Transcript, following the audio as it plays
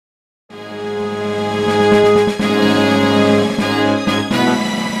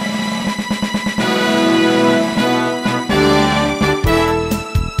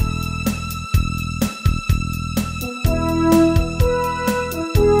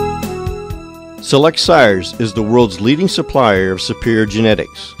Select Sires is the world's leading supplier of superior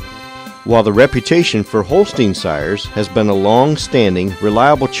genetics. While the reputation for Holstein sires has been a long-standing,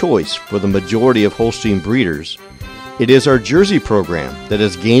 reliable choice for the majority of Holstein breeders, it is our Jersey program that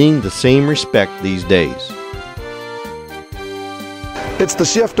is gaining the same respect these days. It's the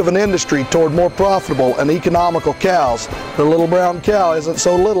shift of an industry toward more profitable and economical cows. The little brown cow isn't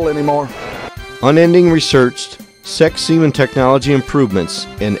so little anymore. Unending researched, sex semen technology improvements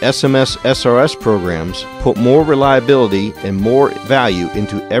and SMS SRS programs put more reliability and more value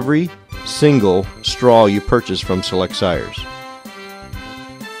into every single straw you purchase from Select Sires.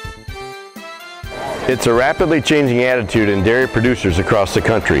 It's a rapidly changing attitude in dairy producers across the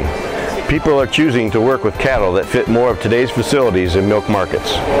country. People are choosing to work with cattle that fit more of today's facilities and milk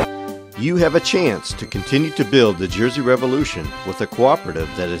markets. You have a chance to continue to build the Jersey Revolution with a cooperative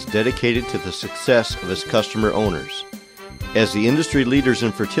that is dedicated to the success of its customer owners. As the industry leaders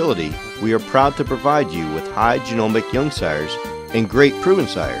in fertility, we are proud to provide you with high genomic young sires and great proven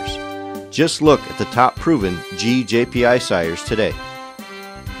sires. Just look at the top proven GJPI sires today.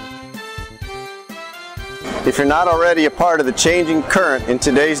 If you're not already a part of the changing current in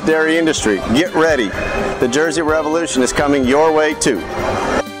today's dairy industry, get ready. The Jersey Revolution is coming your way too.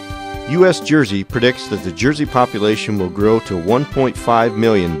 U.S. Jersey predicts that the Jersey population will grow to 1.5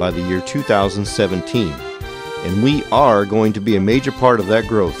 million by the year 2017, and we are going to be a major part of that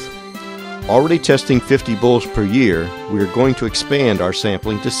growth. Already testing 50 bulls per year, we are going to expand our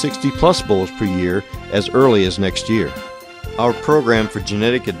sampling to 60+ bulls per year as early as next year. Our Program for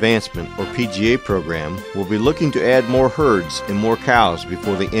Genetic Advancement, or PGA program, will be looking to add more herds and more cows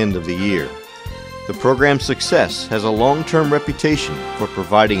before the end of the year. The program's success has a long-term reputation for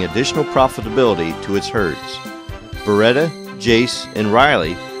providing additional profitability to its herds. Beretta, Jace, and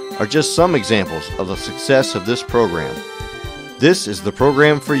Riley are just some examples of the success of this program. This is the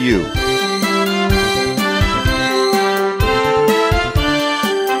program for you.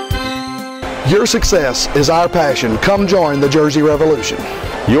 Your success is our passion. Come join the Jersey Revolution.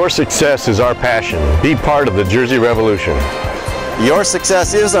 Your success is our passion. Be part of the Jersey Revolution. Your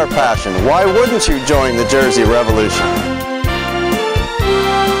success is our passion. Why wouldn't you join the Jersey Revolution?